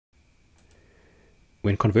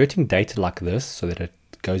when converting data like this so that it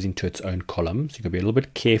goes into its own columns, you can be a little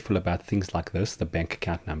bit careful about things like this, the bank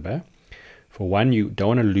account number. For one, you don't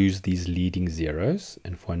want to lose these leading zeros.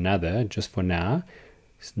 And for another, just for now,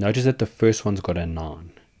 notice that the first one's got a 9.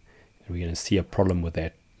 And we're going to see a problem with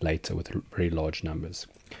that later with very large numbers.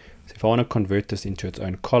 So if I want to convert this into its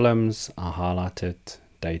own columns, I'll highlight it,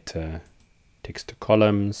 data, text to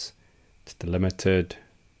columns, it's delimited.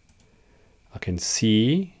 I can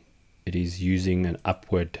see it is using an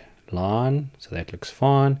upward line, so that looks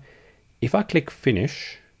fine. If I click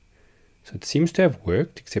finish, so it seems to have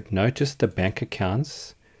worked, except notice the bank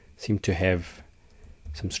accounts seem to have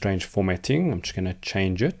some strange formatting. I'm just going to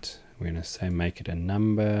change it. We're going to say make it a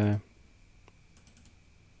number.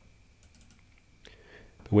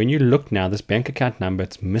 But when you look now, this bank account number,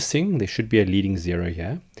 it's missing. There should be a leading zero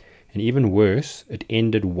here. And even worse, it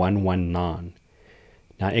ended 119.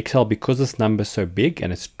 Now Excel, because this number is so big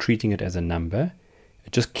and it's treating it as a number,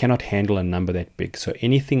 it just cannot handle a number that big. So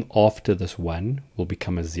anything after this 1 will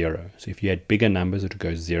become a 0. So if you had bigger numbers, it would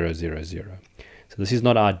go 0, 0, 0. So this is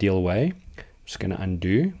not our ideal way. I'm just going to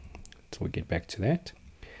undo. So we'll get back to that.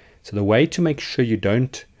 So the way to make sure you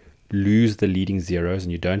don't lose the leading zeros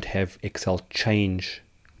and you don't have Excel change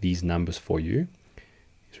these numbers for you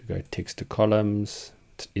is we go text to columns.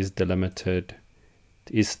 It is delimited.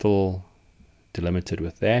 It is still delimited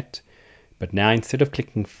with that. But now instead of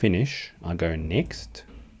clicking finish, I go next.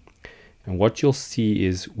 And what you'll see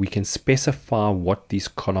is we can specify what these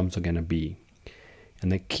columns are going to be.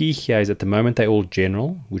 And the key here is at the moment they're all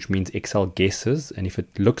general, which means Excel guesses. And if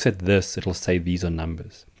it looks at this, it'll say these are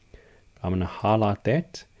numbers. I'm going to highlight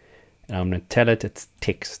that. And I'm going to tell it it's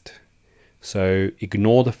text. So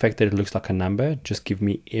ignore the fact that it looks like a number. Just give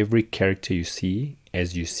me every character you see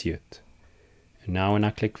as you see it. And now when I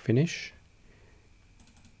click finish,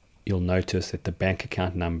 you'll notice that the bank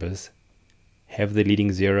account numbers have the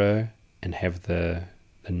leading 0 and have the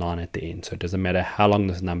 9 at the end. So it doesn't matter how long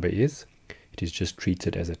this number is, it is just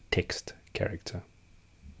treated as a text character.